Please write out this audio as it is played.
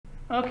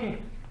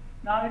Okay,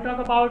 now we talk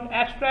about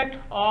abstract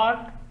or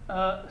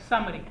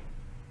summary.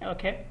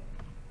 Okay,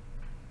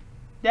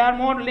 they are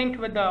more linked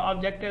with the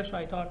objectives, so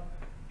I thought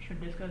we should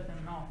discuss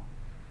them now.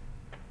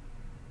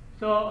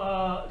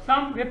 So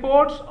some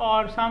reports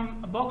or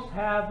some books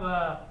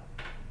have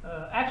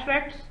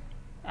abstracts,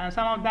 and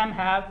some of them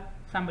have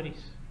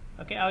summaries.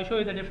 Okay, I'll show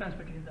you the difference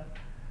between them.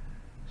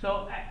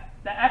 So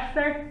the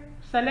abstract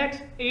selects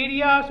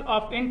areas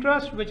of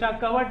interest which are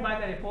covered by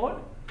the report,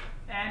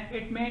 and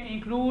it may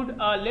include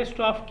a list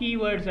of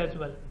keywords as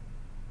well.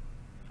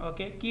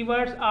 Okay,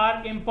 keywords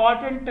are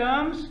important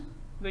terms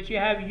which you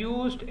have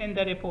used in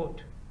the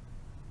report.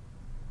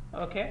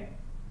 Okay,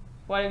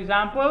 for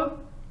example,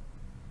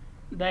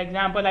 the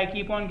example I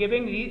keep on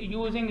giving,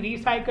 using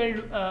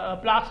recycled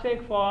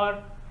plastic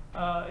for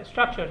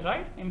structures,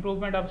 right?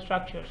 Improvement of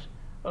structures.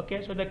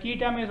 Okay, so the key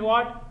term is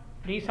what?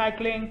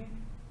 Recycling,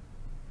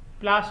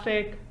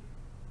 plastic,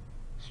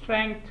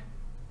 strength,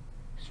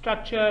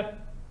 structure.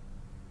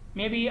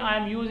 Maybe I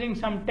am using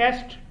some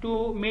test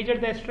to measure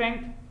the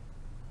strength,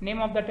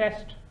 name of the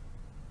test.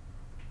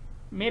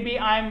 Maybe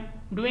I am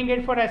doing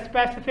it for a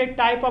specific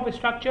type of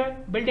structure,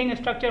 building a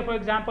structure for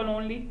example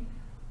only,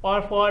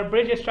 or for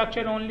bridge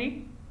structure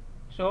only.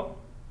 So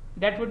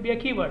that would be a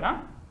keyword, huh?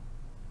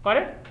 Got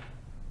it?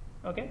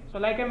 Okay, so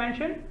like I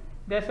mentioned,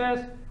 this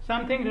is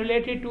something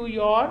related to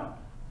your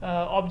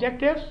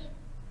objectives.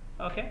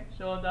 Okay,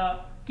 so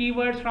the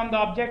keywords from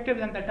the objectives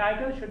and the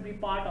title should be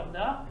part of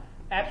the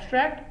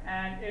abstract,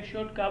 and it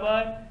should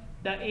cover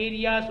the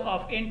areas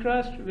of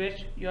interest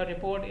which your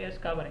report is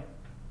covering.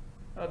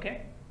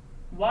 Okay,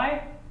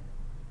 why?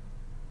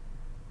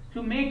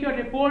 To make your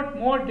report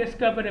more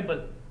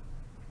discoverable.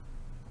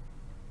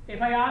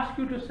 If I ask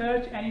you to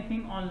search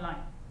anything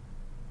online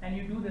and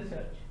you do the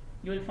search,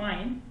 you will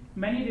find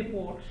many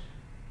reports,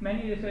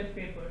 many research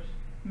papers,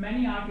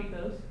 many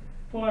articles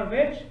for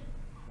which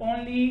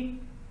only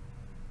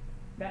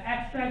the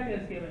abstract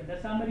is given, the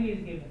summary is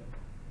given.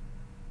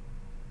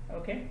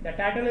 Okay, the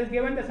title is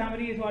given, the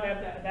summary is what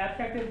the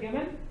abstract is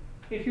given.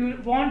 If you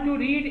want to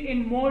read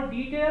in more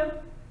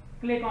detail,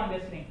 click on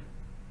this link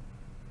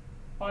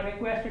or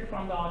request it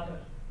from the author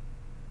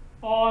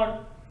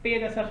or pay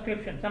the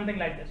subscription, something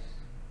like this.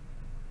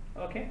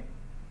 Okay,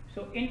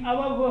 so in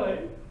our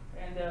world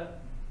and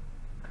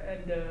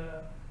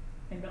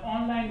in the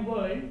online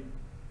world,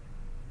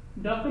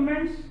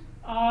 documents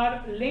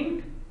are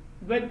linked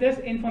with this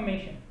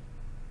information.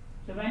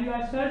 So when you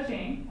are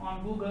searching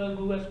on Google,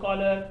 Google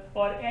Scholar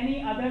or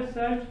any other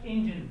search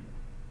engine,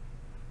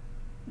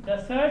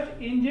 the search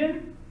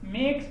engine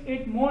makes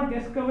it more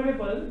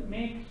discoverable,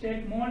 makes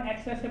it more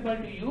accessible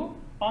to you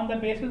on the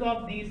basis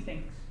of these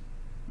things: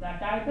 the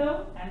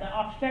title and the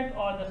abstract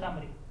or the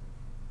summary.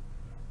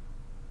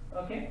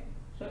 Okay,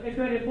 so if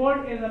your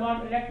report is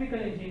about electrical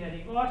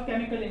engineering or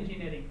chemical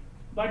engineering,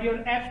 but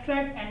your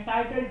abstract and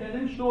title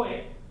doesn't show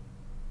it,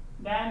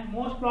 then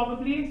most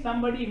probably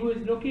somebody who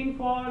is looking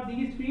for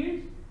these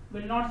fields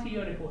will not see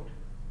your report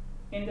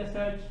in the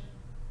search,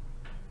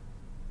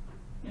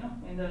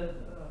 in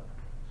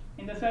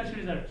the search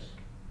results,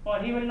 or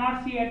he will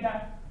not see it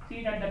at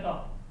the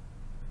top.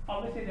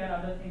 Obviously there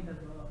are other things as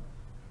well.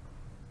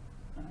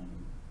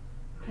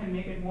 Can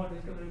make it more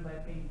discoverable by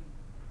paying.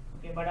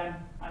 Okay, but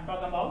I'm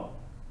talking about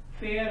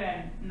fair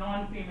and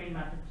non-payment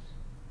methods.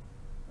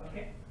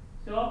 Okay,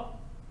 so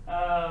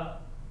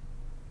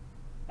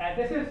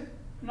this is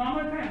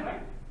normal trend,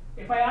 right?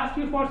 If I ask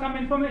you for some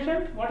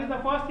information, what is the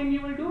first thing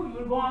you will do? You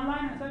will go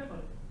online and search for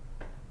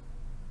it.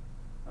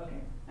 Okay,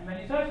 and when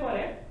you search for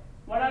it,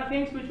 what are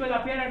things which will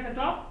appear at the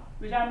top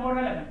which are more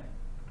relevant?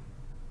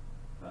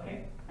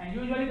 Okay, and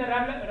usually the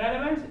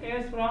relevance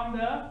is from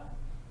the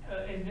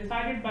is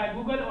decided by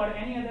Google or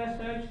any other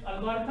search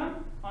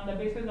algorithm on the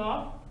basis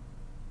of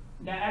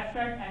the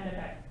abstract and the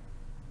title.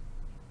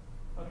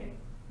 Okay,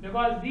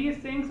 because these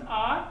things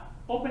are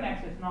open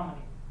access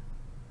normally.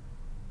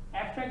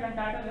 Abstract and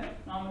title is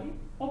normally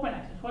open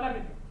access for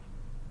everything.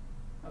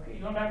 Okay,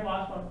 you don't have to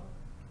ask for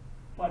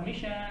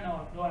permission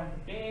or go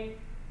and pay.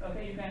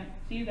 Okay, you can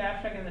see the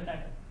abstract and the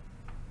title.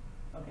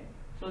 Okay,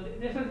 so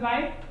this is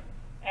like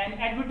an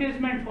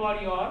advertisement for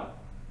your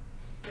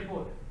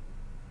report.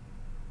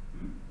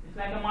 It's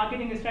like a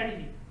marketing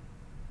strategy.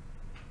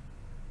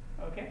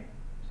 Okay,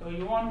 so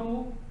you want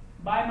to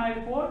buy my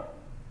report,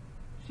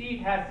 see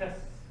it has this.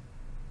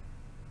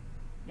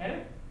 Get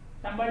it?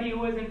 Somebody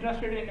who is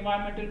interested in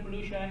environmental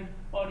pollution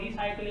or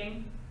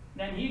recycling,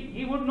 then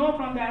he would know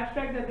from the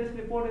abstract that this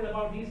report is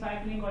about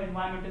recycling or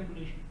environmental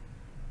pollution.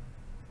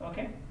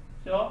 Okay,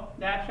 so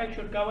the abstract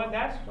should cover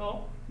that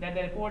so that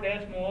the report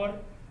is more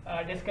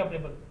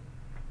discoverable.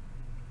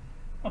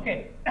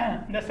 Okay,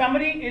 the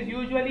summary is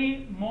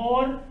usually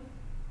more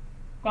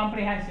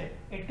comprehensive.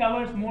 It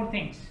covers more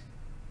things.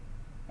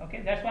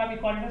 Okay, that's why we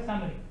call it a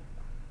summary.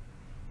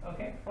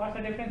 Okay, what's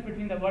the difference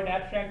between the word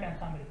abstract and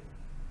summary?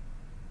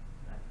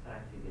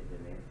 After you get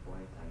the main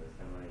point on the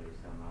summary, you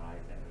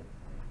summarize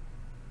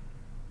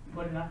everything.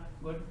 Good enough,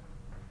 good.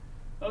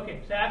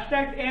 Okay, so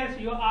abstract is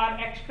you are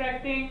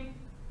extracting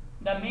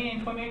the main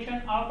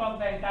information out of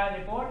the entire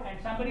report, and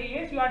summary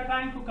is you are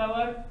trying to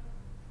cover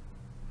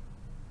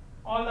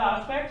all the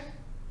aspects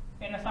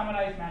in a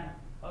summarized manner.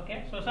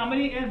 Okay, so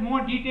summary is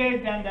more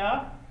detailed than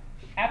the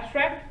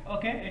abstract.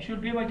 Okay, it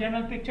should give a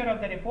general picture of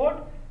the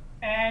report,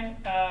 and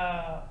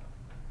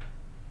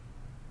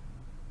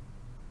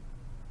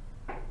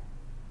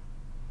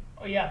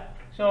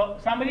so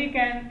summary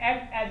can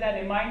act as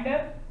a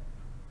reminder.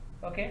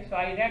 Okay, so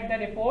I read the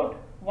report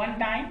one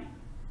time.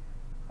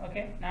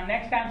 Okay, now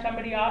next time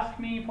somebody asks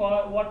me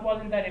for what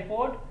was in the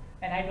report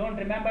and I don't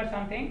remember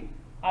something,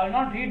 I will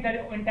not read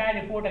the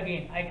entire report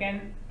again. I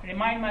can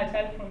remind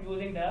myself from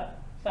using the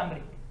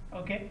summary.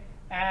 Okay,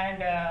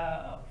 and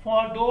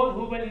for those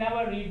who will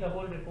never read the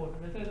whole report,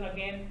 this is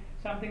again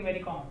something very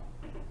common,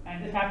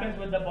 and this happens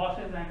with the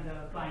bosses and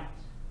the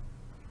clients.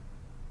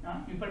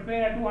 You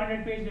prepare a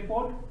 200-page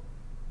report.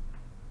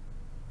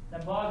 The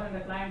boss and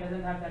the client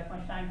doesn't have that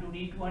much time to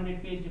read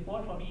 200-page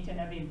report for each and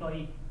every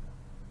employee.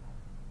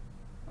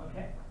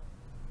 Okay,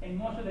 in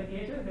most of the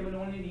cases they will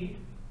only read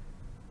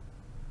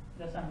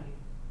the summary.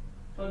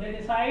 So they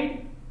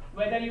decide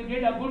whether you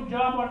did a good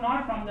job or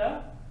not from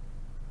the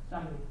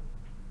summary.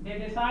 They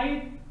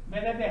decide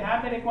whether they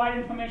have the required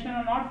information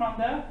or not from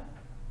the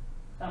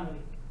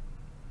summary.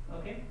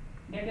 Okay,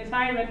 they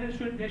decide whether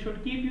they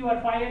should keep you or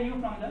fire you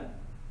from the.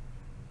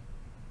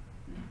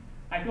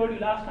 I told you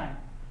last time,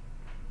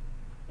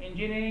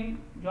 engineering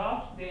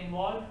jobs, they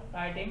involve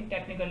writing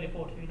technical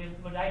reports. You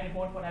will write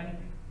report for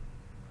everything.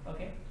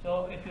 Okay,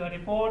 so if your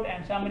report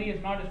and summary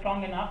is not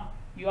strong enough,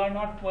 you are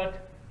not worth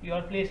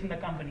your place in the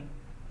company.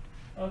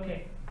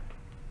 Okay.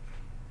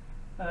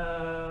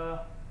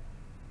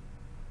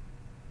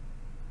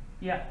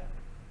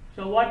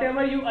 So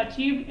whatever you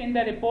achieved in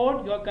the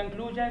report, your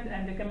conclusions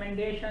and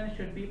recommendations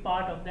should be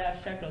part of the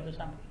abstract or the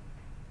summary.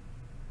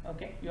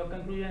 Okay, your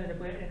conclusion and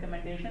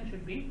recommendation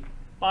should be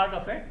part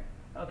of it.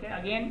 Okay,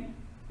 again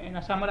in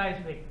a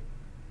summarized way.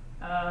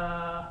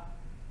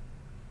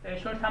 They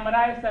should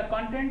summarize the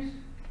contents,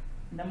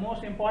 the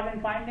most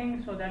important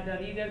findings, so that the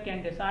reader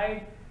can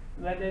decide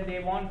whether they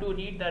want to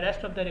read the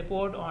rest of the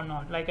report or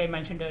not, like I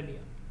mentioned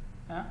earlier.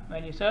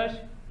 When you search,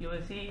 you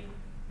will see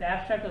the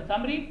abstract or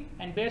summary,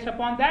 and based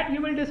upon that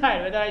you will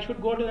decide whether I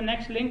should go to the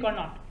next link or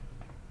not.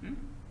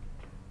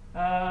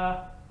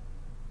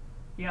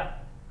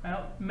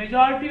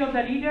 Majority of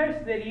the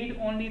readers, they read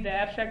only the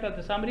abstract or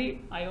the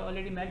summary. I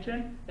already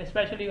mentioned,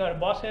 especially your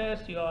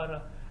bosses,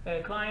 your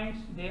clients,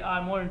 they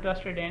are more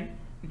interested in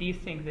these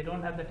things. They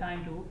don't have the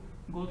time to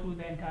go through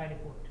the entire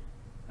report.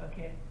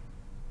 Okay.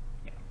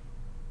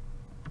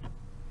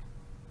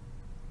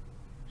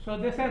 So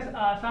this is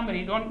a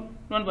summary. Don't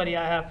worry,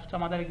 I have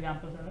some other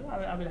examples.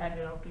 I will hand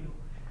it out to you.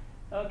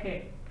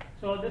 Okay,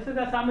 so this is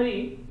a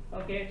summary.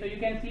 Okay, so you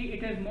can see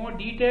it is more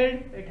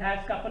detailed. It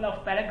has couple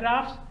of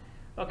paragraphs.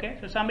 Okay,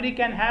 so summary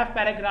can have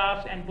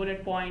paragraphs and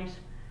bullet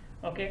points.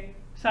 Okay,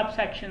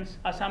 subsections.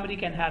 A summary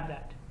can have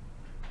that.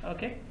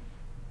 Okay.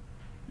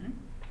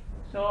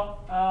 So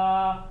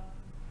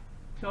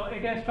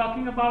it is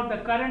talking about the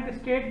current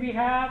state we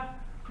have,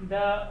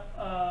 the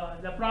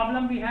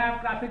problem we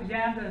have, traffic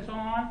jams and so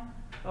on.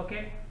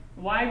 Okay,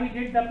 why we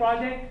did the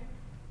project.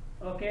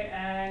 Okay,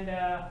 and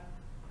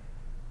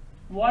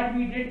what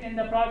we did in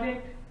the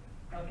project.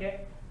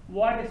 Okay,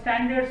 what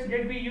standards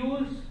did we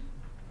use,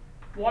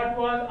 what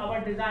was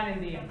our design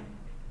in the end.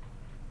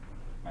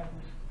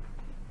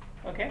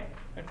 Okay,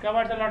 it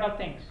covers a lot of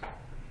things.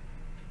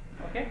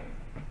 Okay,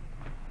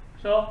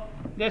 so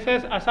this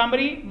is a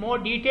summary, more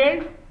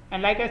detailed,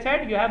 and like I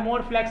said, you have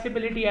more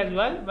flexibility as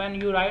well when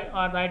you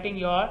are writing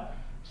your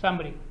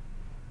summary.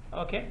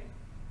 Okay,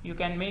 you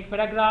can make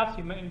paragraphs,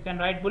 you can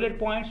write bullet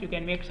points, you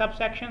can make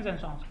subsections and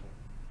so on.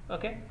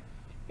 Okay,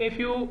 if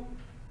you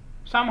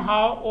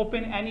somehow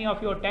open any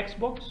of your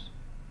textbooks,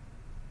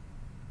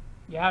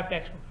 you have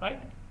textbooks,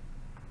 right?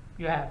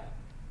 You have.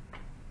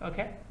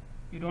 Okay,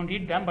 you don't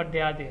read them, but they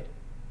are there.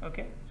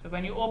 Okay, so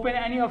when you open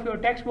any of your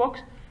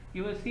textbooks,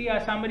 you will see a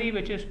summary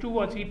which is 2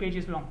 or 3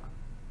 pages long.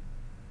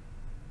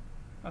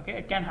 Okay,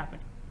 it can happen.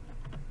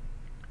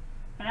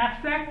 An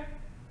abstract,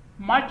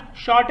 much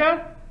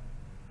shorter.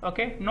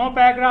 Okay, no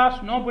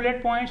paragraphs, no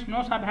bullet points,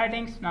 no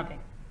subheadings, nothing.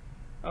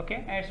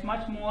 Okay, and it's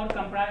much more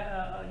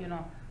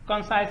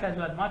concise as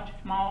well, much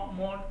more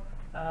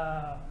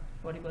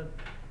what do you call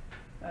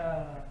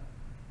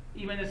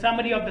even the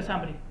summary of the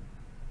summary.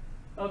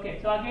 Okay,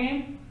 so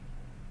again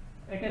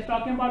it is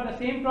talking about the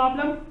same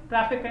problem,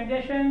 traffic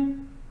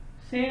congestion,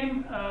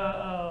 same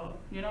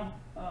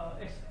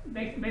it's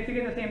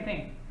basically the same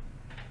thing.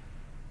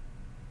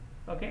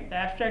 Okay, the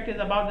abstract is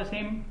about the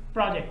same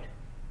project.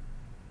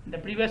 The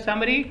previous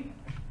summary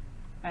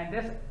and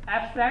this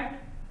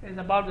abstract is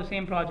about the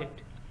same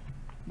project.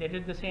 They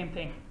did the same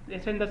thing.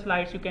 It's in the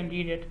slides, you can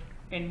read it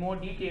in more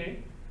detail,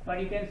 but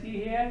you can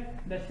see here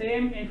the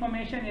same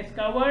information is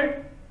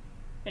covered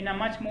in a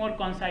much more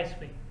concise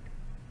way.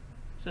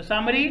 So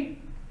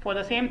summary for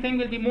the same thing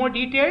will be more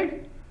detailed,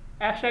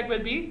 abstract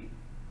will be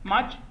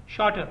much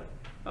shorter.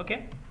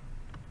 Okay,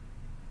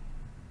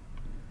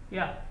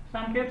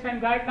 some tips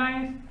and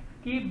guidelines.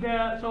 Keep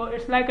so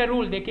it's like a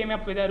rule, they came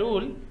up with a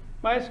rule,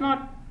 but it's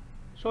not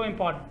so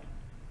important.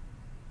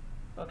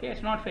 Okay,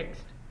 it's not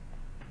fixed.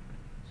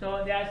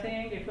 So they are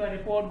saying if your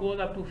report goes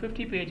up to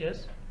 50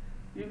 pages,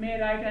 you may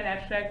write an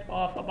abstract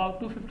of about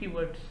 250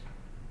 words,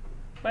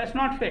 but it's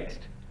not fixed.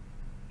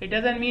 It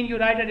doesn't mean you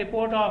write a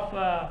report of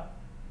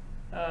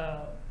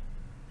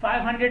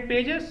 500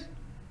 pages,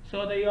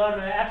 so that your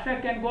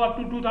abstract can go up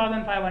to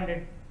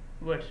 2500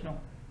 words. No.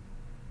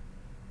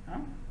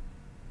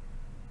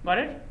 Got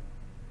it?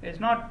 It's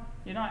not,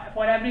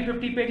 for every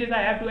 50 pages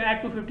I have to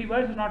add 250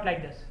 words. It's not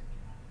like this.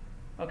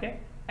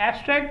 Okay?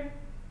 Abstract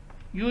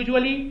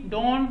usually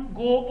don't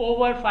go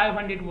over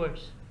 500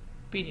 words,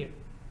 period.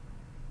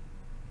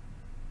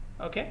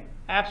 Okay?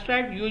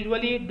 Abstract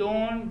usually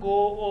don't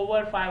go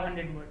over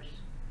 500 words.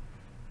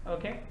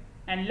 Okay?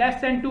 And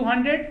less than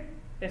 200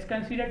 is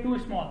considered too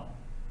small.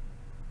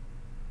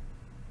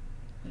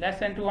 Less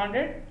than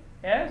 200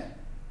 is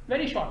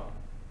very short.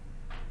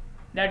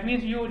 That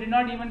means you did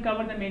not even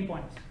cover the main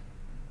points.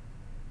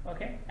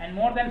 Okay? And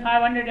more than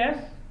 500 is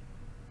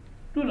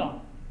too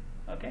long.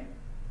 Okay?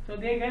 So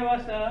they gave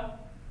us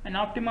an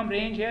optimum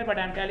range here, but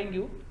I am telling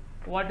you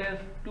what is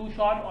too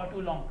short or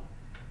too long.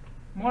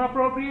 More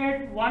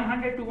appropriate,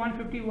 100 to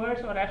 150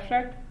 words or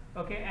abstract.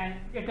 Okay? And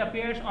it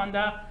appears on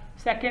the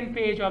second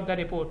page of the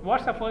report.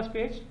 What's the first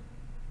page?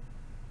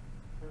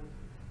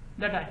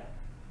 The title.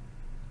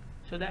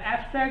 So the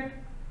abstract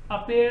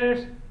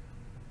appears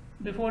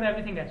before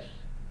everything else.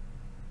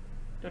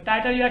 So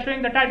title, you are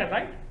showing the title,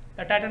 right?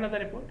 The title of the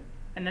report.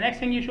 And the next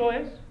thing you show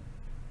is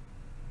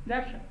the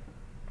abstract.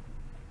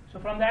 So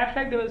from the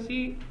abstract they will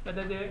see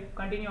whether they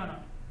continue or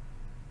not.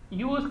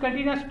 Use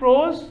continuous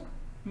prose,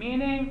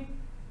 meaning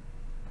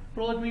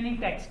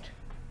text.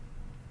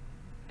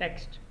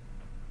 Text.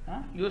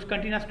 Use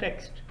continuous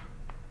text.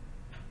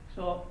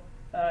 So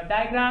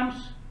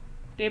diagrams,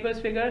 tables,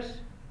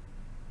 figures,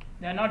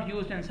 they are not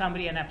used in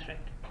summary and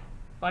abstract.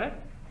 Got it?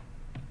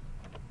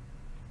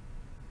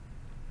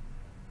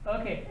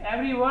 Okay,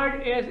 every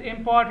word is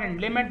important.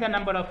 Limit the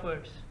number of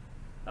words.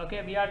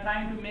 Okay, we are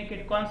trying to make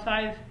it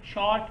concise,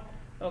 short.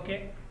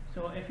 Okay,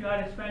 so if you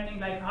are spending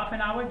like half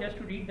an hour just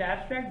to read the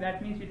abstract,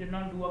 that means you did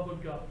not do a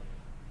good job.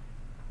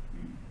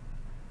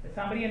 The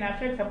summary and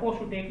abstract are supposed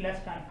to take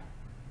less time.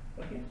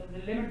 Okay, so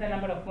they limit the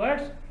number of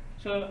words.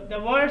 So the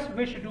words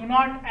which do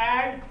not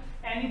add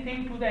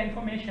anything to the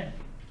information,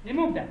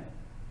 remove them.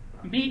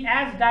 Be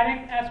as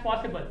direct as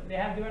possible. They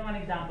have given one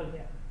example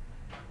here.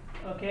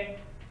 Okay,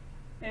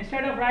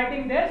 instead of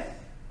writing this,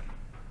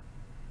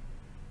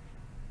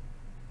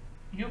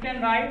 you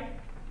can write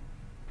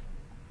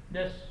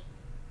this.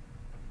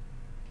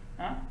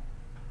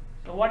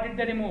 So what did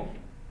they remove?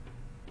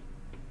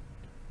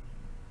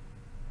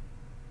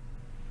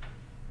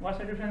 What's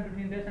the difference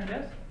between this and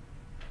this?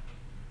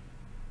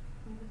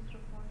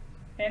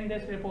 In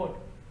this report.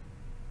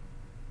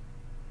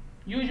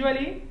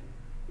 Usually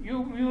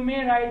you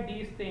may write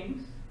these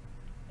things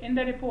in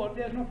the report,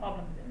 there's no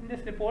problem. In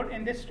this report,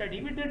 in this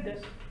study, we did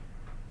this.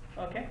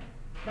 Okay,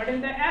 but in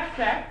the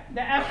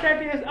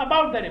abstract is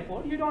about the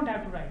report, you don't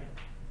have to write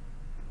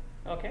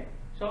it. Okay,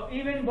 so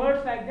even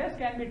words like this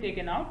can be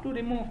taken out to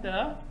remove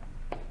the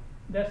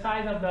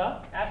size of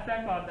the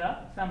abstract or the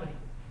summary.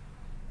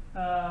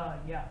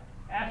 Yeah,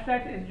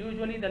 abstract is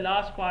usually the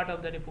last part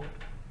of the report.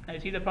 Now you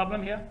see the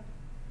problem here?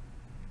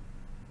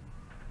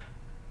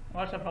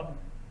 What's the problem?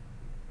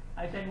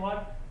 I said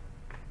what?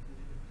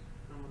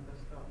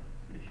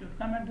 It should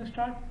come at the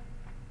start,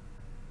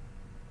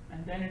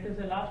 and then it is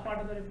the last part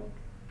of the report.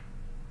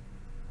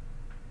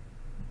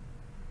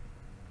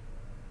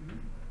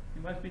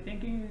 You must be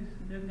thinking,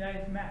 this guy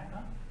is mad,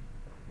 huh?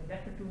 They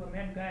left it to a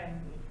mad guy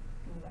and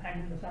to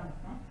handle the summer,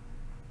 huh?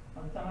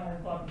 Or the summer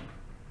has got me.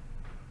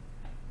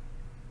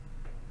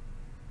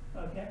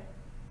 Okay.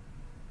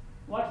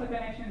 What's the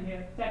connection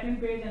here?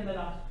 Second page and the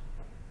last.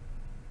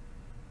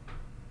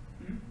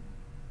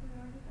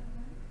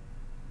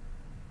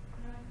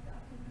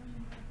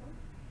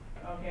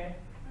 Okay.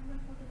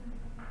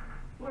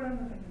 What on the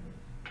second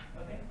page?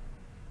 Okay.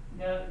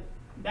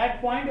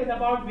 That point is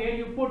about where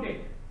you put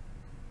it,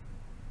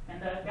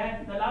 and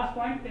the last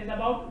point is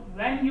about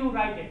when you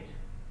write it.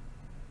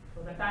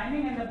 So the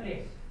timing and the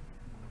place.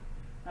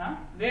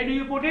 Where do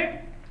you put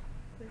it?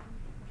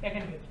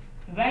 Second page.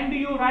 When do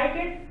you write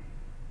it?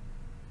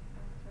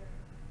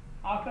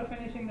 After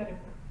finishing the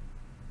report.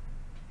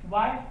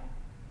 Why?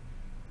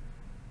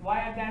 Why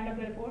at the end of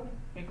the report?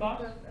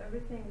 Because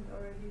everything is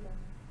already done.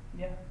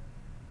 Yeah.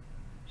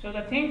 So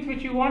the things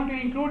which you want to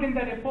include in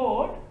the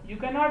report, you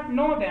cannot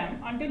know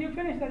them until you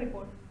finish the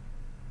report.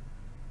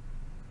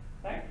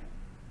 Right?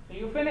 So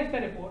you finish the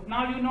report.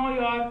 Now you know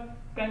your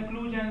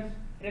conclusions,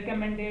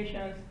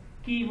 recommendations,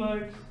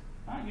 keywords.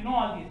 You know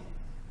all these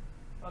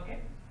things. Okay?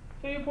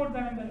 So you put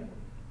them in the report,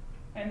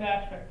 in the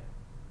abstract.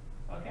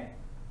 Okay?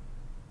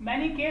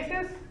 Many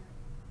cases,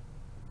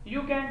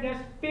 you can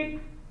just pick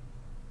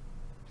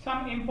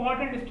some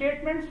important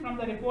statements from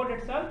the report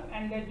itself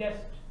and then just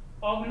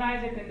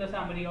organize it in the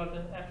summary or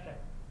the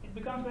abstract. It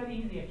becomes very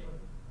easy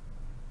actually.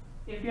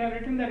 If you have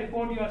written the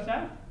report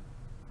yourself,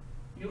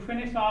 you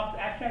finish off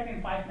the abstract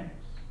in 5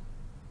 minutes.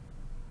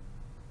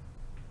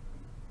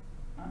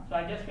 So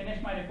I just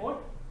finished my report.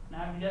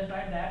 Now I will just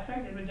write the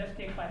abstract. It will just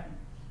take 5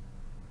 minutes.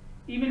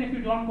 even if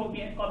you don't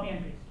copy and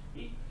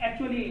paste.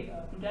 Actually,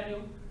 to tell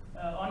you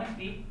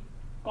honestly,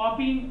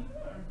 copying,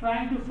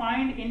 trying to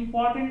find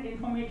important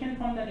information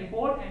from the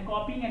report and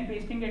copying and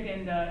pasting it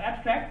in the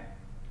abstract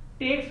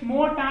takes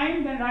more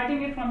time than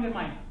writing it from your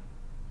mind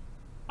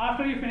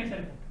after you finish the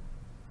report,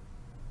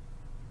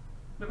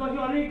 because you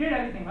already did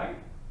everything, right?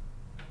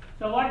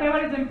 So whatever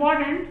is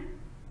important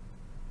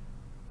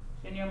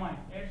is in your mind.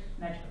 It's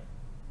natural.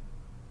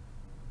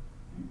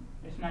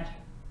 It's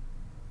natural.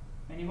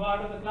 When you go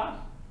out of the class,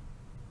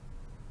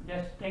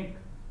 just think,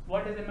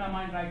 what is in my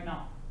mind right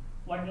now?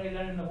 What did I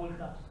learn in the whole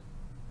class?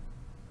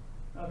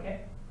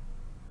 Okay?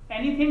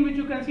 Anything which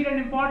you consider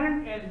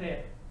important is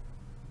there.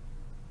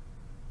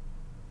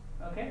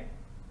 Okay?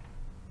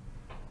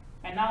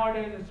 And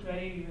nowadays it's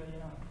very,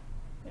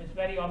 it's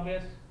very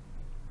obvious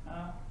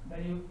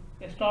that you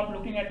stop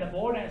looking at the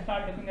board and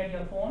start looking at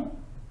your phone.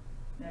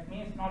 That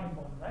means it's not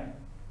important, right?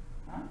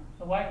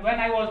 So when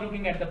I was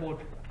looking at the board.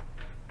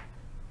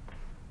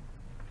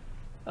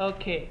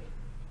 Okay.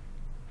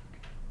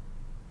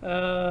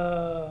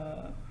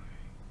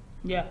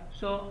 Yeah,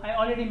 so I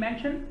already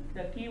mentioned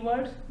the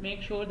keywords.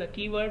 Make sure the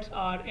keywords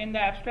are in the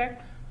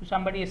abstract. If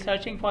somebody is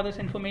searching for this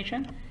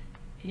information,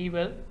 he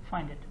will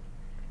find it.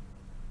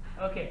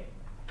 Okay.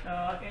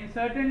 In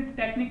certain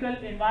technical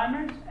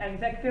environments,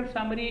 executive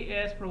summary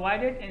is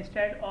provided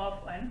instead of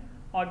an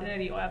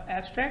ordinary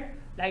abstract.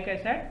 Like I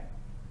said,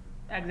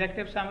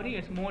 executive summary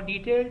is more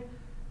detailed,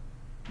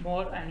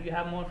 and you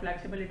have more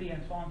flexibility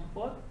and so on and so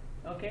forth.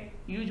 Okay.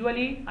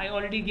 Usually, I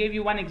already gave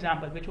you one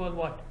example, which was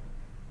what?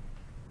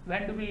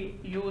 When do we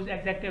use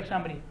executive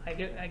summary?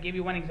 I gave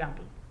you one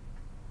example.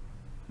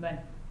 When?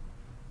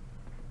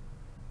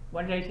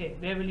 What did I say?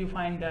 Where will you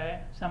find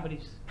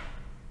summaries?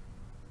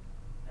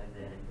 At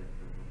the end of the book.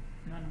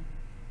 No.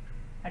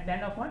 At the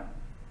end of what?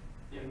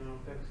 In your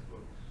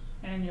textbooks.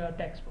 In your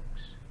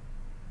textbooks.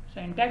 So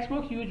in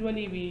textbooks,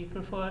 usually we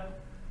prefer,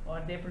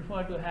 or they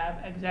prefer to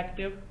have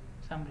executive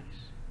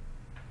summaries.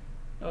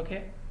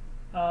 Okay.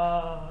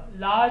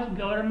 Large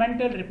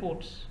governmental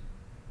reports.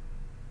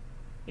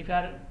 If you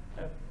are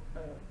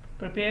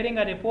preparing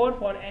a report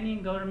for any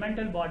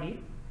governmental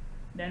body,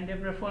 then they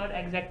prefer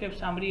executive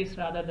summaries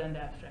rather than the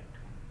abstract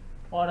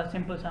or a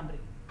simple summary.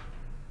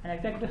 An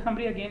executive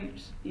summary, again,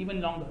 it's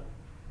even longer.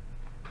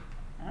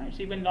 It's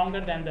even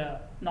longer than the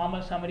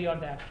normal summary or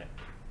the abstract.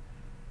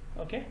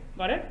 Okay,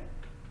 got it?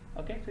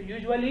 Okay, so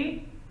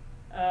usually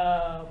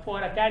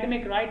for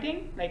academic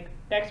writing, like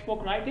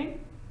textbook writing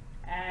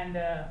and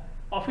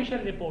official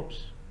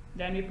reports,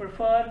 then we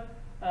prefer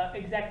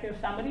executive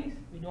summaries.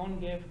 We don't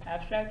give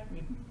abstract,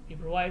 we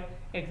provide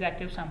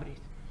executive summaries.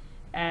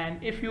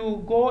 And if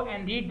you go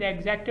and read the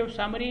executive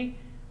summary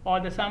or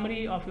the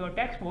summary of your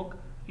textbook,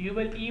 you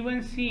will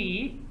even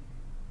see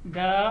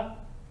the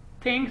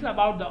things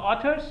about the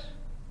authors,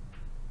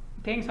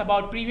 things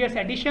about previous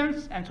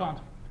editions, and so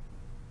on.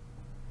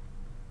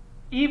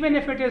 Even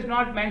if it is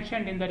not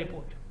mentioned in the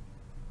report.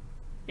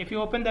 If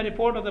you open the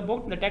report of the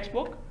book, the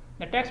textbook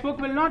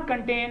will not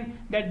contain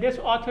that this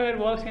author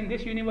works in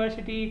this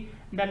university,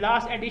 the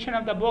last edition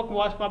of the book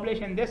was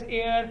published in this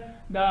year,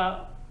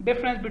 the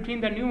difference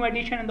between the new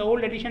edition and the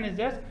old edition is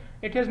this.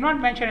 It is not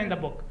mentioned in the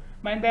book,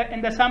 but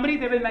in the summary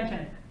they will mention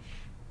it.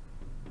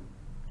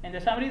 In the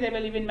summary they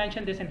will even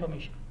mention this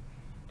information.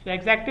 So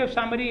executive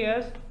summary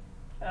is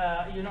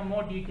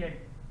more detailed.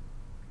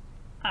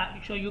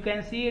 So you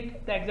can see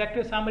it, the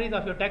executive summaries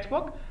of your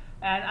textbook,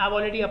 and I've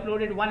already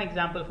uploaded one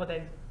example for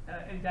the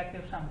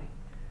executive summary.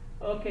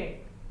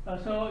 Okay,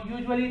 so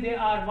usually they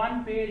are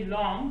 1 page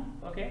long.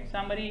 Okay,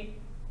 summary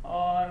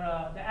or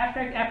the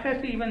abstract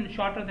is even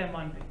shorter than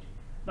 1 page.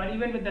 But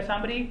even with the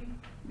summary,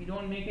 we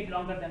don't make it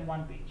longer than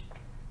 1 page.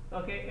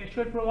 Okay, it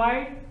should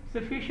provide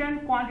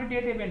sufficient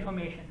quantitative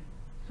information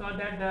so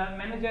that the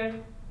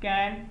manager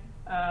can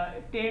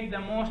take the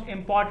most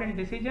important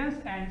decisions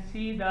and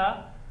see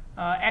the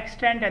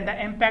extent and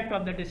the impact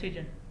of the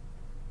decision.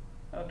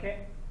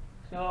 Okay,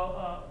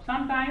 so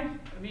sometimes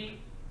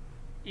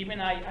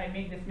I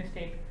make this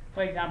mistake.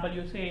 For example,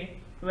 you say,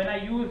 when I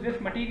use this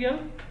material,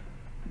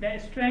 the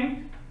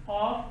strength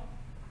of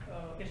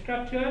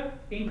structure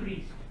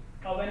increased.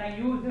 Or when I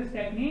use this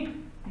technique,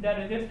 the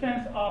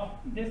resistance of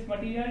this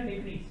material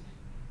decreased.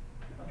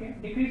 Okay,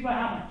 decreased by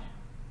how much?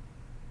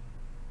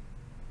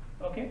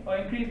 Okay, or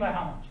increased by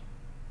how much?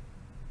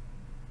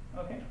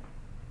 Okay,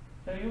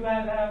 so you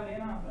guys have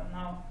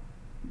now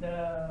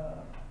the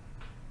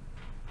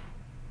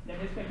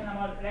discussion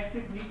about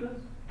electric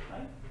vehicles,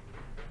 right?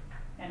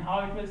 And how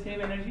it will save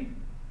energy,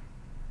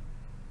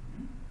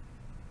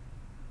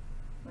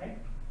 right?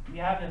 We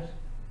have this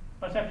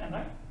perception,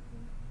 right?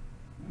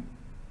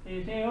 So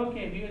you say,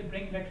 okay, we will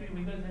bring electric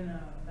vehicles in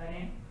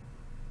Bahrain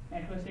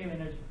and it will save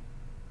energy.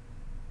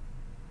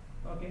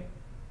 Okay,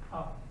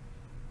 how?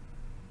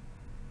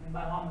 And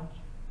by how much?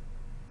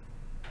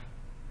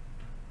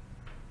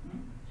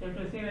 So it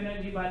will save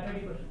energy by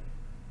 30%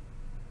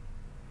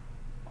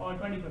 or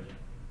 20%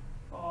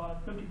 or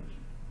 50%.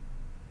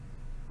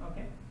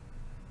 Okay.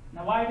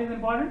 Now why it is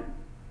important?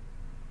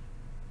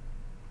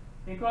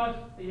 because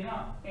you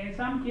know in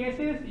some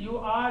cases you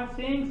are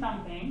saying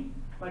something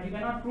but you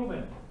cannot prove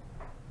it.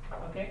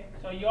 Okay,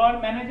 so your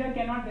manager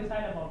cannot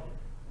decide about it.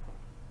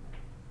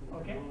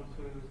 Okay. You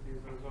also use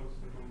these results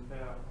to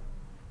compare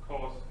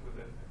cause with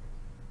effect.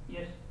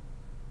 Yes,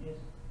 yes.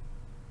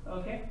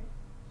 Okay.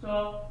 So,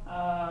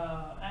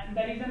 and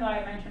the reason why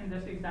I mentioned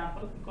this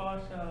example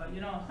because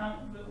you know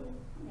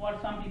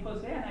what some people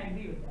say, and I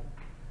agree with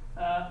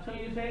that. So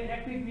you say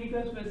electric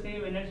vehicles will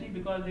save energy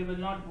because they will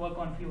not work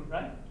on fuel,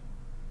 right?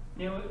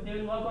 They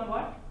will work on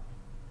what?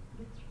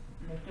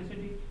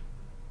 Electricity.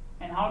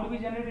 And how do we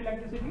generate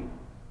electricity?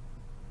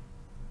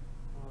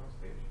 Power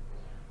stations.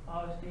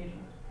 Power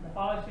stations. The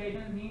power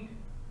stations need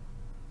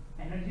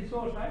energy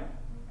source, right?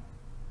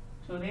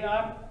 So they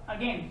are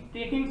again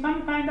taking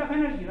some kind of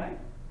energy, right?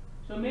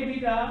 So maybe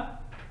the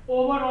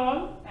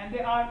overall, and they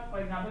are, for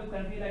example,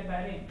 country like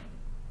Bahrain,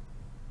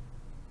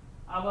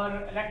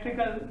 our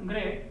electrical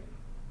grid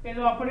is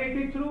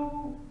operated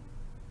through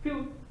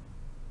fuel.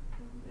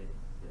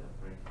 It's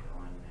operated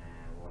on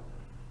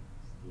water,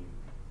 steam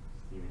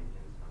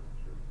engines on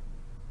fuel.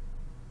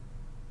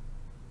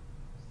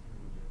 Steam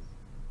engines,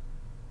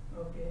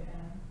 Okay,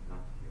 and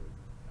not fuel.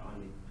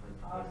 Only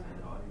 20%,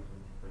 only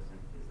 20%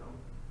 is on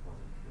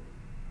fossil fuel.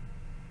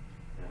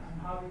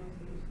 how do you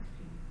produce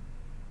steam?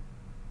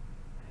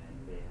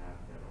 And they have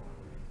their own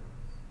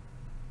resources.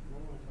 No,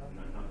 it's But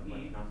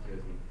happening. not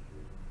using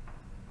fuel.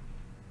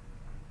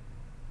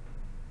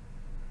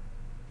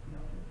 No.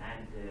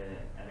 And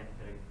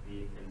electric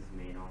vehicles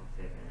may not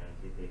save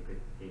energy, they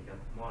could take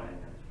up more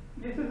energy.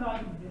 This is all.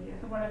 This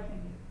Yeah. is what I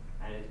think.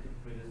 And it could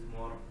produce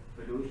more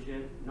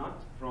pollution,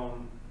 not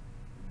from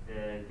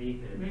the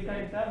vehicle Vehicle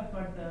itself,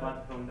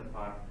 but from the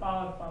power.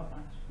 power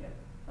plants. Yes.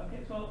 Okay.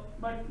 So,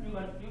 but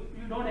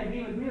you don't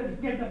agree with me, or you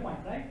get the point,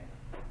 right?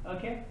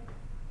 Okay.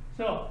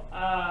 So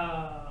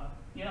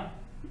you know,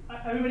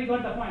 everybody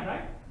got the point,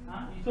 right?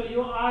 So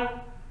you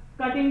are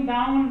cutting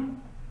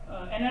down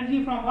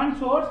energy from one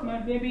source,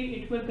 but maybe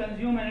it will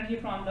consume energy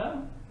from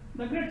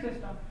the grid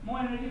system, more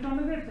energy from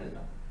the grid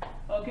system.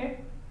 Okay.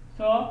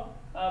 So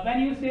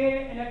when you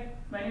say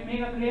when you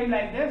make a claim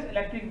like this,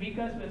 electric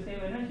vehicles will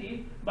save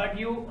energy, but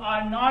you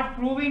are not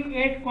proving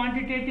it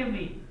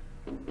quantitatively.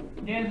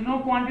 There is no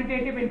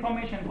quantitative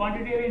information.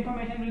 Quantitative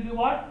information will be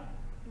what?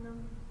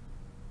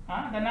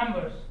 The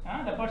numbers,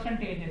 the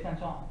percentages and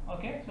so on.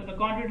 Okay, so the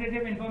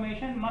quantitative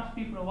information must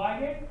be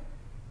provided.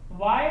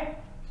 Why?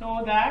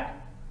 So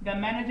that the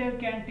manager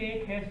can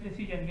take his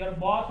decision. Your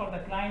boss or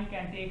the client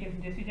can take his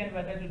decision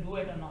whether to do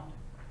it or not.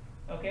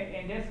 Okay,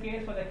 in this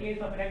case, for the case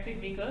of electric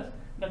vehicles,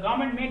 the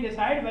government may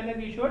decide whether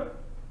we should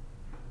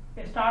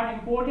start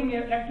importing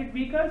electric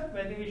vehicles,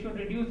 whether we should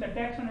reduce the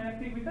tax on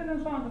electric vehicles,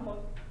 and so on and so forth.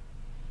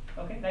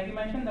 Okay, like you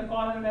mentioned, the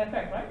cause and the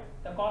effect, right?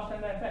 The cost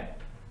and the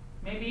effect.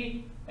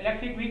 Maybe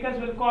electric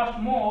vehicles will cost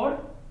more,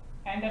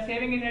 and the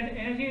saving in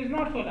energy is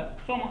not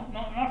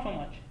not so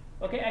much.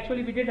 Okay,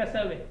 actually we did a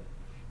survey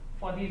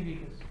for these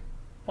vehicles,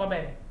 for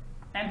Bahrain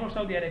and for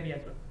Saudi Arabia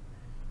as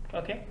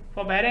well. Okay,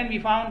 for Bahrain we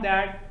found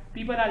that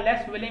people are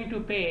less willing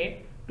to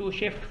pay to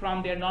shift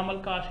from their normal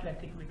cost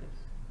electric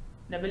vehicles.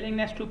 The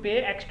willingness to pay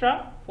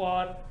extra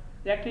for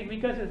electric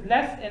vehicles is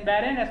less in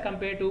Bahrain as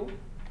compared to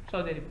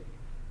Saudi Arabia.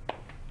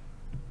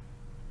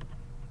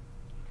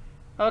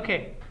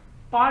 Okay,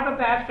 part of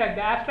the abstract.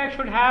 The abstract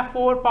should have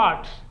 4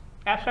 parts.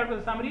 Abstract with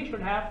a summary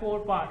should have 4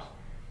 parts.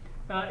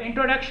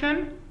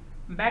 Introduction,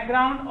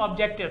 background,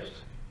 objectives.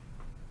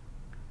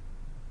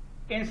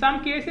 In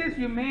some cases,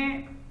 you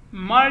may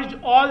merge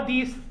all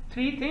these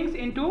 3 things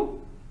into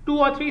 2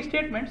 or 3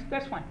 statements.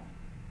 That's fine.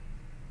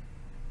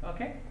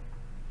 Okay.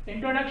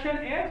 Introduction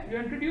is you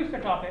introduce the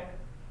topic.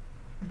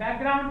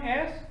 Background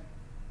is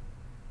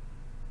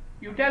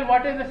you tell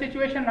what is the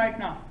situation right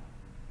now.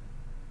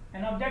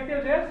 And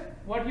objectives is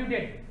what you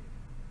did.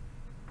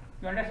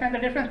 You understand the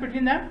difference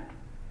between them?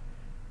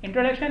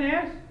 Introduction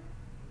is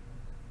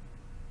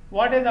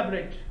what is a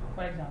bridge,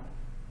 for example.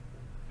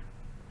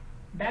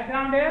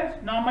 Background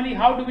is normally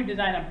how do we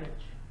design a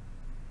bridge.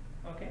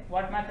 Okay,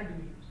 what method do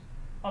we use?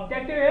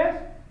 Objective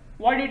is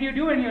what did you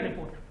do in your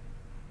report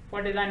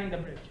for designing the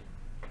bridge.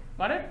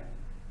 Got it?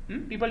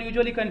 People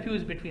usually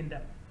confuse between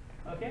them.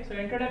 Okay, so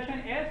introduction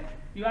is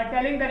you are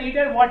telling the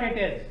reader what it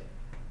is.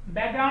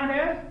 Background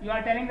is you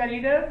are telling the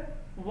reader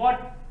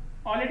what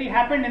already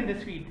happened in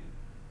this field.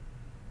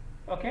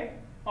 Okay,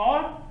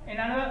 or in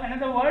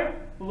another word,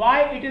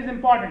 why it is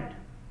important.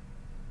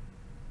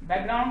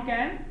 Background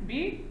can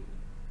be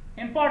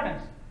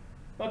importance.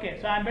 Okay,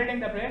 so I am building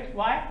the bridge.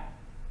 Why?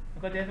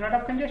 Because there is a lot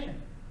of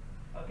congestion.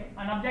 Okay,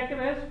 an objective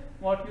is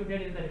what you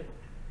did in the report.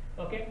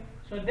 Okay,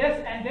 so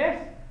this and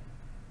this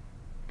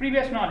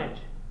previous knowledge,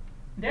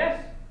 this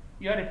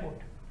your report.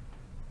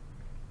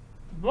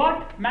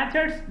 What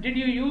methods did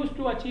you use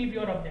to achieve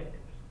your objectives?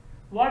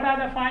 What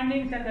are the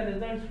findings and the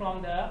results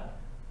from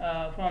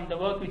the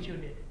work which you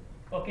did?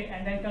 Okay,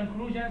 and then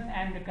conclusions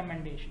and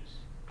recommendations.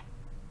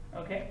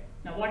 Okay,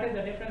 now what is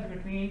the difference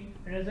between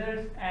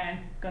results and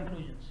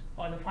conclusions,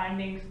 or the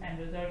findings and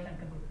results and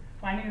conclusions?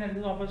 Findings and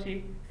results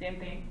obviously same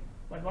thing,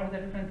 but what is the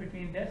difference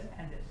between this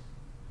and this?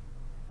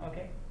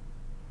 Okay,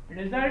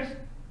 Results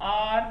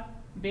are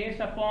based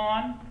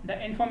upon the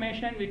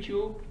information which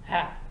you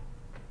have.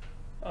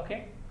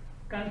 Okay.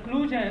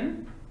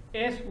 Conclusion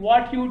is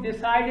what you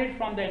decided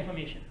from the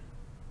information.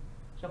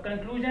 So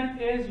conclusion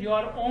is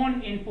your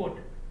own input.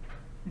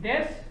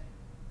 This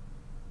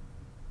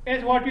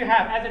is what you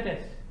have as a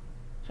test.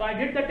 So I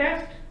did the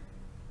test,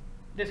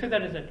 this is the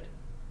result.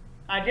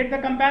 I did the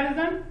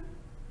comparison,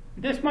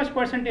 this much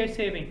percentage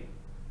saving,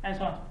 and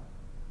so on.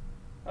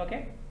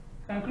 Okay.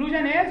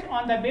 Conclusion is,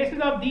 on the basis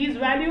of these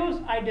values,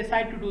 I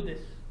decide to do this.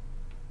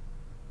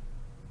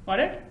 Got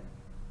it?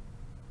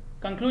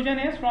 Conclusion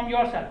is from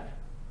yourself.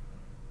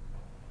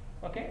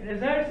 Okay.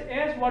 Results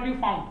is what you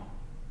found,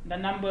 the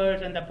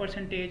numbers and the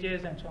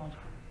percentages and so on.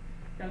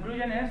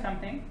 Conclusion is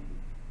something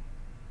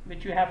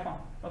which you have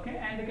found. Okay.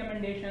 And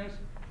recommendations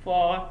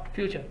for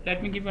future.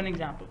 Let me give you an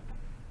example.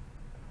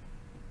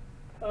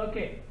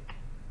 Okay.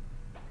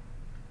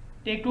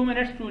 Take 2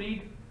 minutes to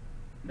read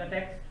the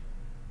text,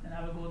 and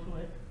I will go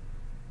through it.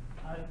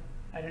 I'll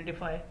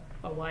identify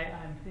why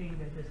I am saying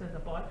that this is the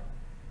part.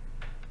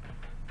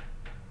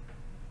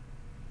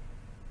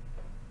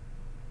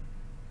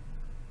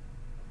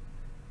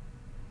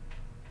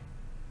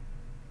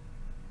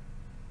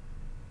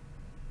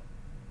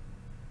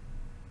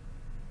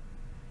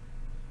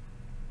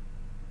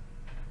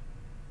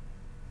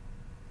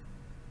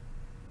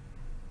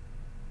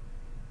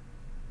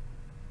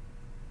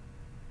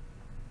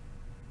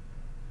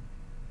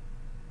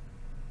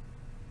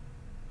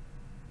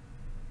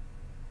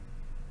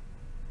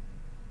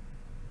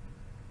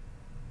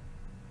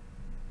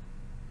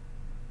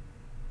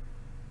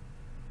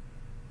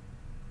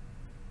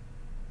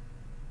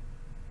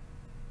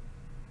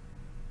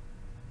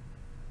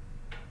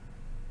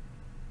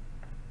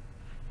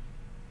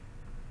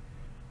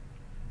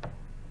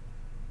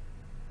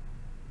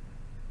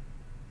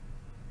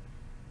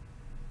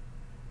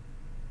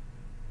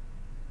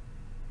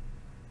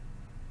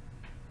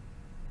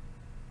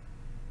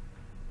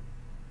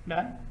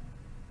 Done?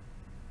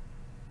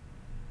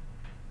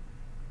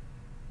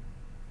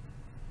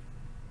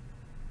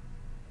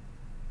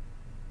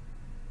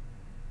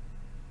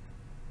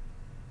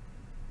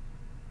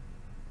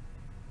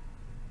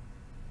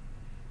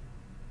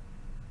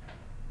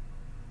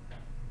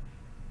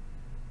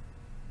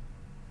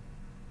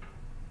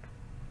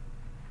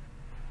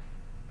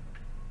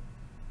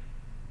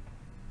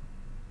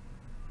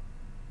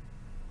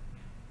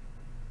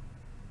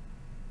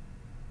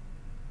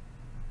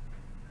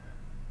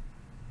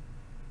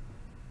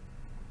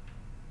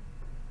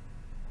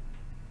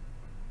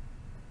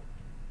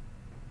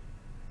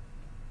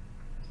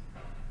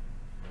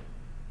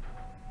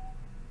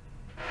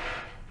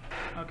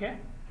 Okay.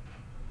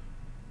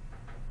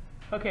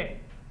 Okay.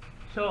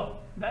 So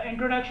the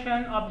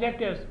introduction,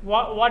 objectives.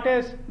 What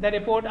is the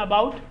report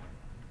about?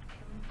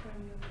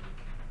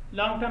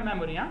 Long-term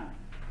memory. Huh?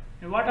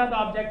 And what are the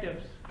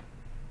objectives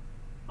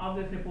of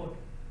this report?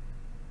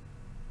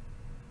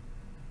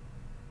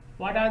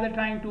 What are they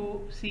trying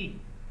to see?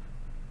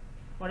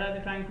 What are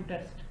they trying to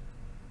test?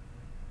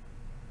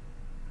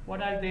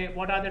 What are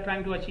they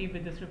trying to achieve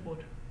with this report?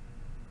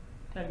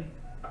 Tell me.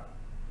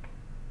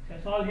 So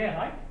it's all here,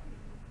 right?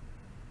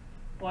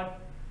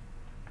 What?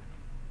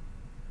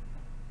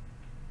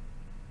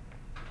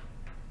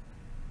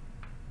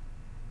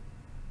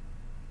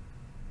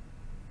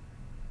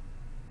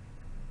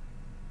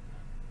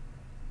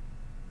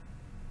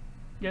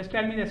 Just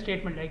tell me the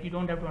statement, like you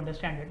don't have to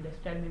understand it.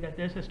 Just tell me that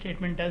this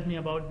statement tells me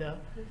about the.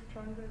 The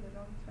stronger the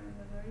long-term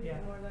memory, Yeah.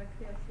 the more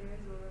likely a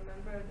series will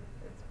remember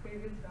its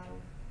previous value.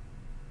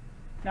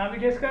 Now we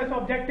discussed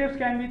objectives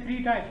can be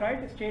 3 types,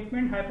 right?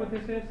 Statement,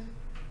 hypothesis,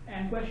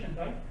 and question,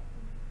 right?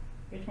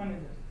 Which one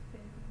is this?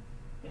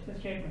 It's a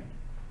statement,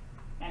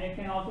 and it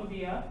can also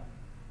be a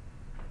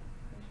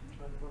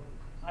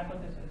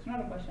hypothesis. It's not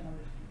a question,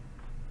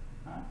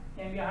 obviously.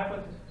 Can be a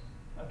hypothesis.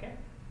 Okay.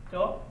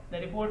 So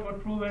the report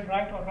would prove it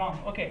right or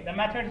wrong. Okay. The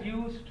methods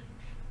used.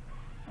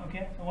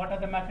 Okay. So what are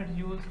the methods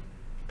used?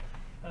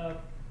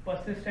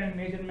 Persistent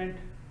measurement.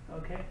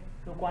 Okay.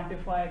 To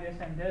quantify this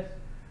and this.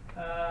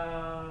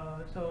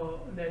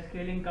 So the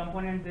scaling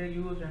component they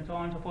used and so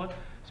on and so forth.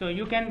 So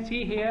you can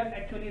see here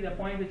actually the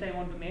point which I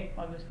want to make.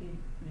 Obviously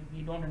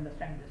we don't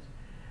understand this,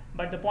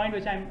 but the point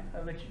which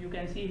you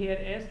can see here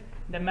is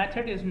the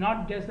method is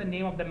not just the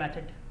name of the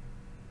method.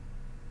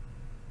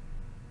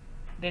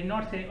 They did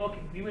not say, okay,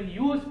 we will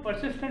use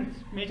persistence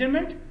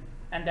measurement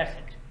and that's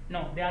it.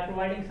 No, they are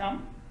providing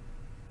some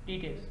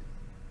details.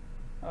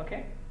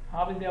 Okay,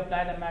 how will they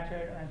apply the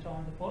method and so on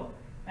and so forth.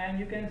 And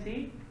you can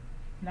see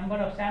number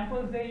of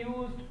samples they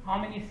used, how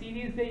many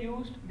series they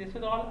used. This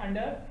is all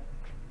under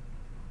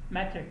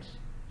methods.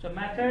 So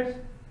methods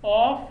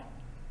of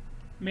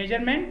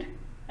measurement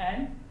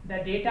and the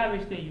data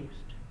which they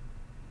used.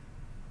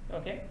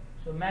 Okay,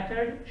 so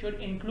method should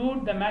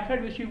include the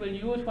method which you will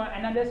use for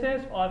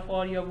analysis or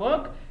for your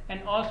work,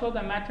 and also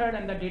the method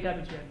and the data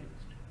which you have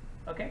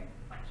used. Okay,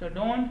 so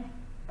don't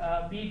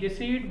be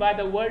deceived by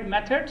the word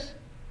methods,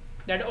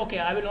 that okay,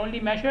 I will only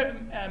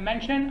mention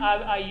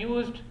I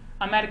used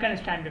American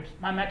standards,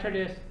 my method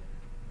is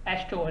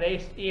ASTO or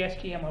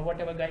ASTM or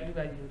whatever you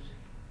guys use.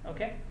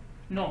 Okay,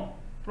 no,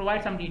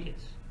 provide some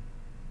details.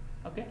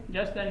 Okay,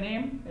 just the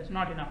name is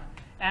not enough,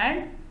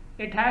 and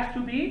it has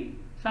to be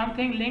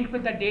something linked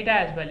with the data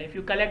as well. If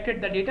you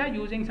collected the data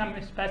using some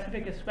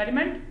specific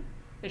experiment,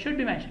 it should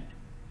be mentioned.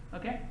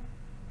 Okay.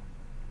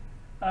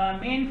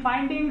 Main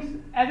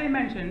findings, as I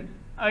mentioned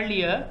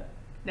earlier,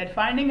 that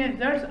finding and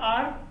results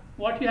are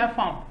what you have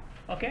found.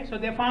 Okay, so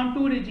they found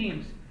two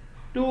regimes,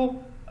 two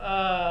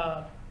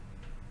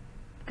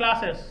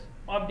classes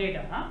of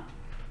data.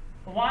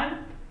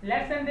 One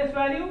less than this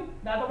value,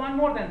 the other one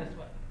more than this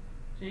value.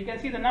 So you can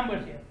see the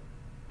numbers here.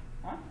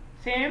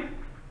 Same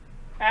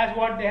as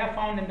what they have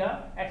found in the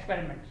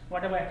experiments,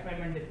 whatever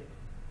experiment they did.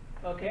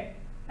 Okay,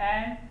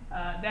 and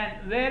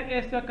then where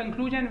is the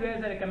conclusion? Where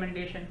is the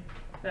recommendation?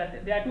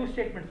 That there are two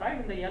statements, right?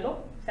 In the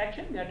yellow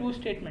section, there are two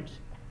statements.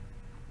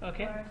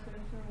 Okay. For a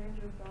certain range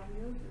of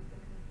values is the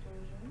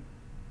conclusion.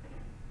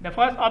 The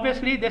first,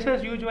 obviously, this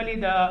is usually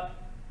the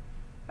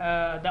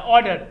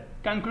order: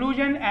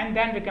 conclusion and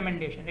then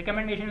recommendation.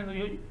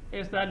 Recommendation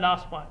is the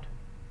last part.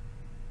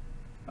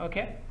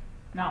 Okay.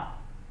 Now,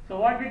 so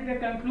what did they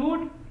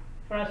conclude?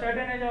 For a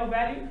certain range of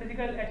value,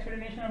 physical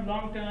explanation of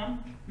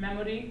long-term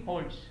memory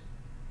holds.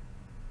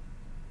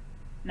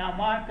 Now,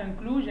 my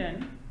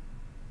conclusion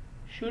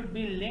should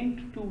be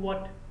linked to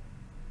what?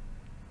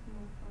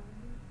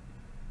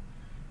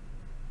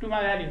 To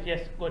my values.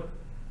 Yes, good.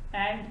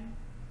 And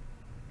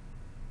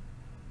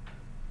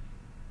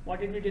what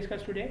did we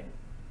discuss today?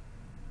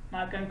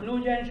 My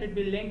conclusion should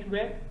be linked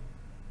with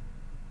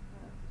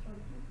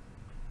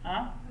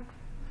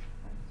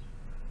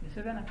this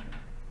is an abstract.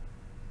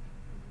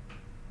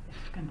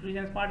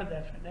 Conclusion is part of the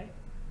abstract, right?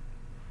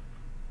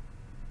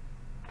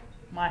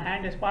 My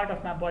hand is part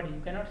of my body.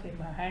 You cannot say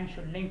my hand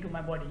should link to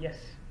my body. Yes,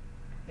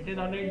 it is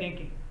already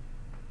linking.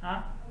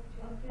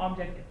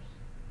 Objectives.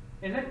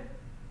 Is it?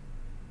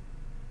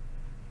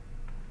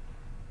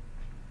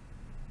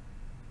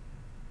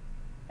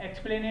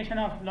 Explanation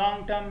of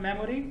long-term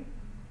memory.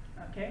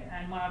 Okay,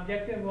 and my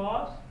objective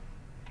was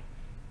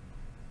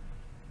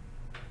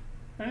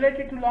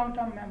related to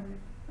long-term memory.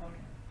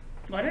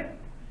 Okay, got it?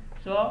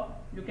 So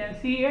you can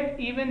see it,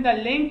 even the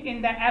link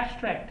in the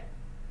abstract.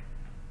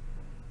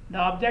 The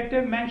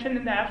objective mentioned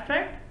in the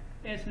abstract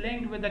is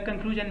linked with the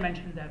conclusion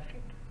mentioned in the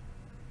abstract.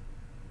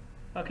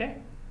 Okay,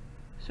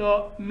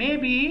 so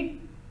maybe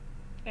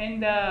in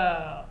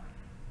the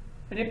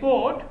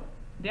report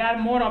there are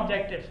more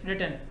objectives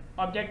written.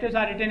 Objectives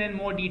are written in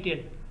more detail,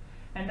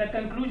 and the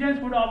conclusions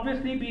would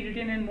obviously be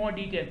written in more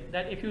detail.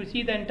 That if you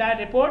see the entire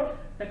report,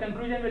 the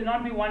conclusion will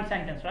not be one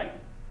sentence, right?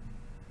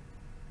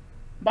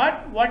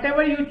 But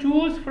whatever you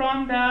choose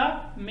from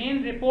the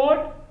main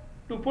report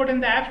to put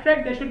in the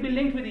abstract, they should be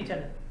linked with each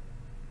other.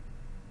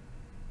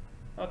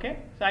 Okay,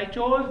 so I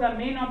chose the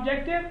main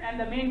objective and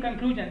the main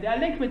conclusion. They are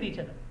linked with each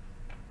other.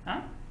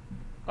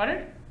 Got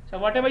it? So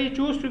whatever you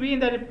choose to be in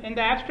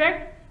the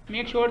abstract,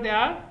 make sure they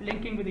are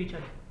linking with each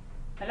other.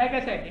 And like I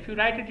said, if you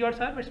write it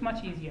yourself, it's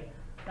much easier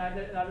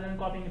rather than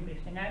copying and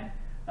pasting. And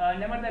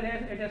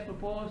nevertheless, it is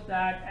proposed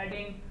that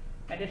adding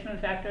additional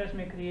factors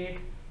may create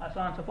so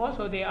on and so forth.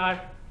 So they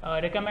are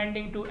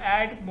recommending to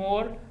add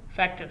more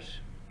factors.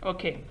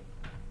 Okay,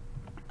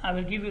 I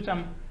will give you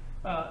some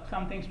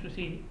things to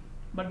see,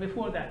 but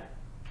before that,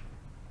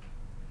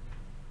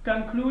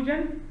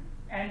 conclusion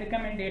and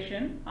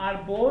recommendation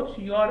are both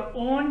your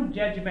own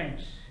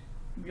judgments,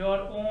 your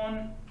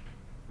own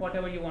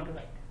whatever you want to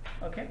write.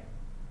 Okay,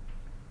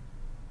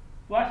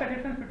 what's the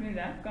difference between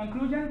them?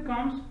 Conclusion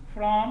comes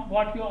from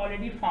what you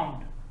already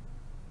found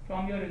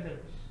from your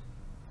results.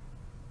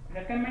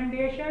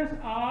 Recommendations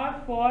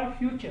are for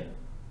future.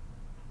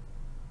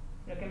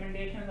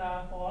 Recommendations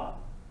are for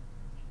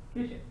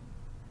future.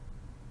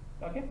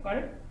 Okay, got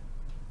it?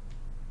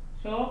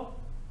 So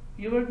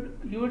you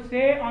would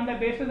say, on the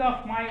basis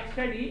of my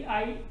study,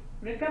 I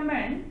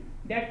recommend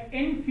that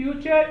in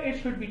future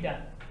it should be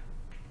done.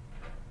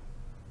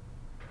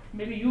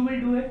 Maybe you will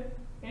do it.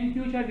 In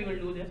future we will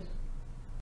do this.